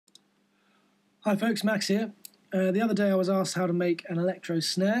Hi folks, Max here. The other day I was asked how to make an Electro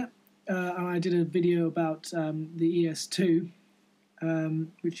Snare, and I did a video about the ES2,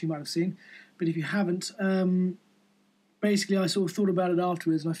 which you might have seen, but if you haven't, basically I sort of thought about it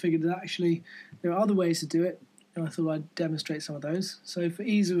afterwards and I figured that actually there are other ways to do it, and I thought I'd demonstrate some of those. So for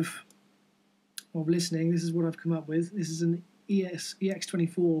ease of listening, this is what I've come up with. This is an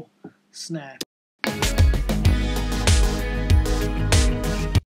EX24 snare.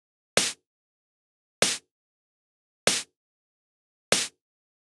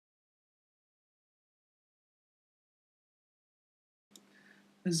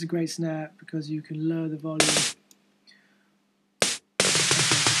 This is a great snare because you can lower the volume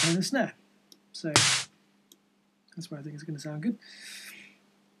and the snare. So that's why I think it's going to sound good.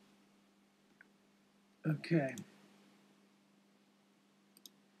 Okay.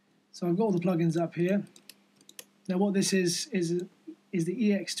 So I've got all the plugins up here. Now what this is the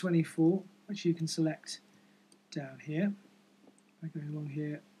EX24, which you can select down here. I go along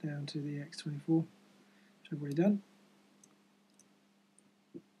here down to the EX24, which I've already done.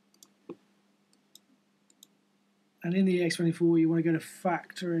 And in the EX24 you want to go to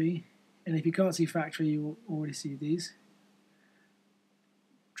factory, and if you can't see factory you will already see these.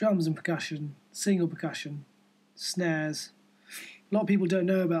 Drums and percussion, single percussion, snares. A lot of people don't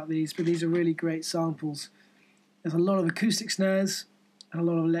know about these, but these are really great samples. There's a lot of acoustic snares and a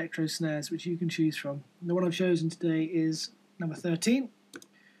lot of electro snares which you can choose from. The one I've chosen today is number 13,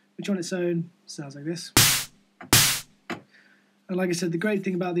 which on its own sounds like this. And like I said, the great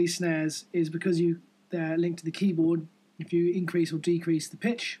thing about these snares is because they're linked to the keyboard, if you increase or decrease the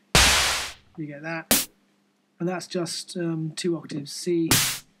pitch, you get that. And that's just 2 octaves, C,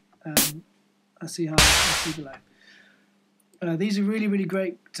 a C high, and C below. These are really, really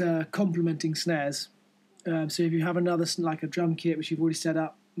great complementing snares. So if you have another, like a drum kit which you've already set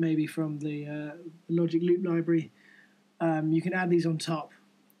up, maybe from the Logic Loop library, you can add these on top,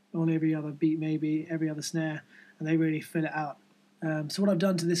 on every other beat, maybe every other snare, and they really fill it out. So what I've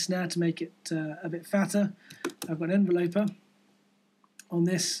done to this snare to make it a bit fatter, I've got an enveloper. On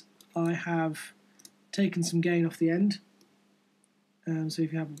this I have taken some gain off the end, so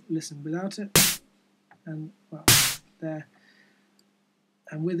if you have listened without it, and well, there,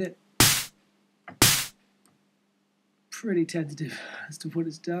 and with it, pretty tentative as to what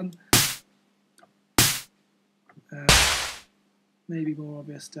it's done. Maybe more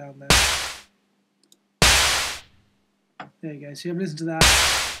obvious down there. There you go, so you have listened to that.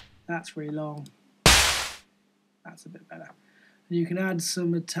 That's really long. That's a bit better. And you can add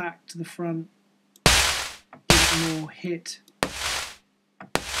some attack to the front, give it more hit.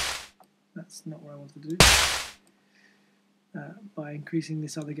 That's not what I wanted to do. By increasing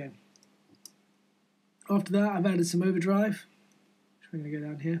this other gain. After that, I've added some overdrive, which we're going to go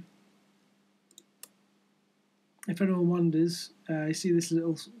down here. If anyone wonders, you see this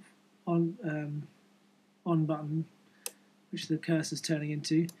little on button, which the cursor's turning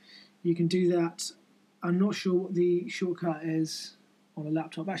into. You can do that. I'm not sure what the shortcut is on a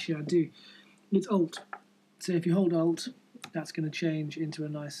laptop. Actually, I do. It's Alt. So if you hold Alt, that's going to change into a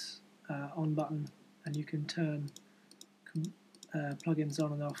nice on button, and you can turn plugins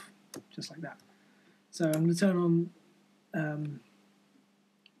on and off just like that. So I'm going to turn on,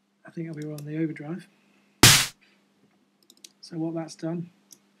 I think we were on the overdrive. So what that's done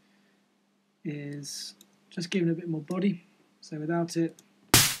is just giving it a bit more body. So without it,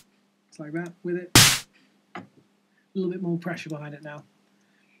 it's like that. With it, a little bit more pressure behind it now.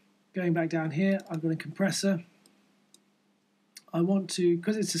 Going back down here, I've got a compressor. I want to,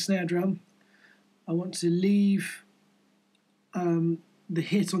 because it's a snare drum, I want to leave the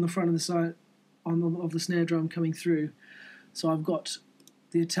hit on the front of the side of the snare drum coming through. So I've got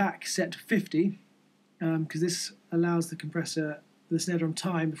the attack set to 50, because this allows the snare drum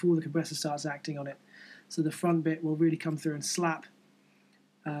time before the compressor starts acting on it. So the front bit will really come through and slap,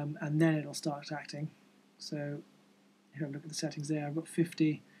 and then it'll start acting. So if you have a look at the settings there, I've got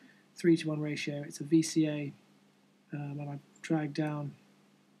 50, 3:1 ratio. It's a VCA, and I've dragged down.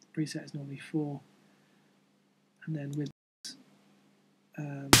 The preset is normally 4, and then with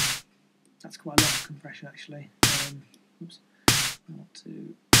that's quite a lot of compression actually. Oops, I want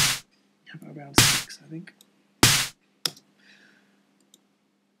to have it around 6, I think.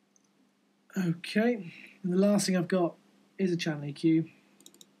 Okay, and the last thing I've got is a channel EQ, which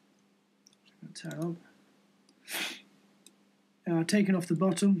I'm going to turn on. I've taken off the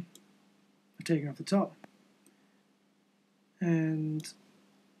bottom, I've taken off the top, and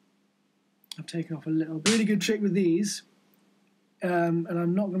I've taken off a little. Really good trick with these, and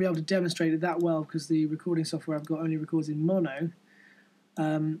I'm not going to be able to demonstrate it that well because the recording software I've got only records in mono.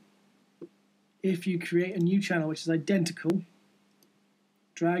 if you create a new channel which is identical,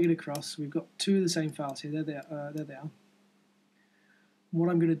 drag it across. We've got two of the same files here. There they are. What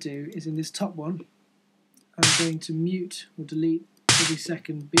I'm going to do is in this top one, I'm going to mute or delete every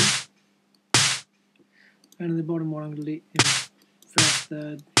second beat. And in the bottom one, I'm going to delete in first,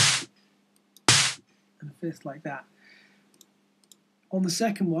 third, and fifth, like that. On the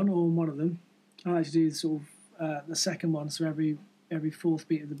second one, or on one of them, I like to do sort of the second one, so every fourth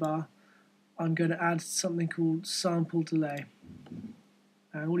beat of the bar, I'm going to add something called sample delay.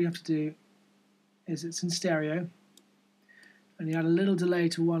 And all you have to do is, it's in stereo, and you add a little delay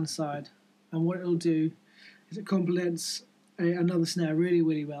to one side, and what it'll do is it complements another snare really,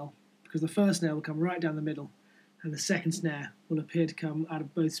 really well, because the first snare will come right down the middle, and the second snare will appear to come out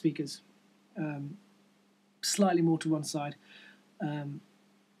of both speakers, slightly more to one side.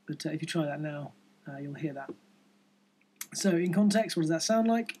 But if you try that now, you'll hear that. So in context, what does that sound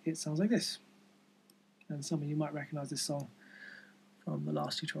like? It sounds like this. And some of you might recognise this song from the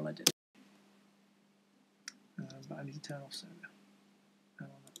last tutorial I did. But I need to turn off stereo. Hang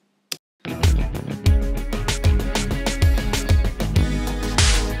on.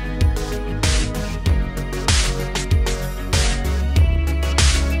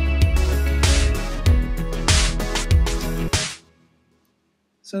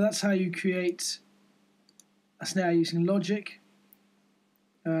 So that's how you create a snare using Logic,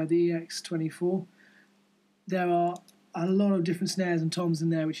 the EX24. There are a lot of different snares and toms in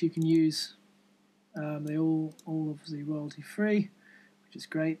there which you can use. They all obviously royalty free, which is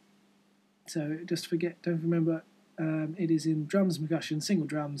great. So don't remember, it is in drums and percussion, single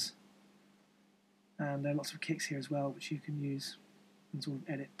drums, and there are lots of kicks here as well, which you can use and sort of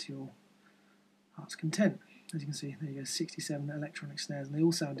edit to your heart's content. As you can see, there you go, 67 electronic snares, and they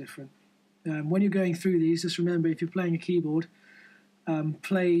all sound different. When you're going through these, just remember, if you're playing a keyboard,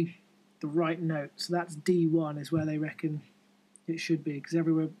 play the right note. So that's D1 is where they reckon it should be, because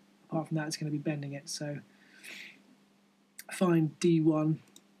everywhere apart from that it's going to be bending it. So find D1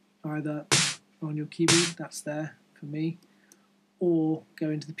 either on your keyboard, that's there for me, or go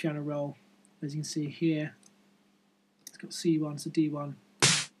into the piano roll. As you can see here, it's got C1, so D1,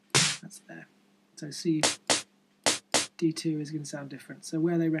 that's there. So C, D2 is going to sound different. So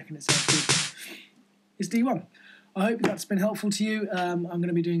where they reckon it sounds good is D1. I hope that's been helpful to you. I'm going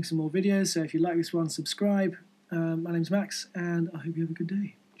to be doing some more videos, so if you like this one, subscribe. My name's Max, and I hope you have a good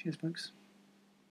day. Cheers, folks.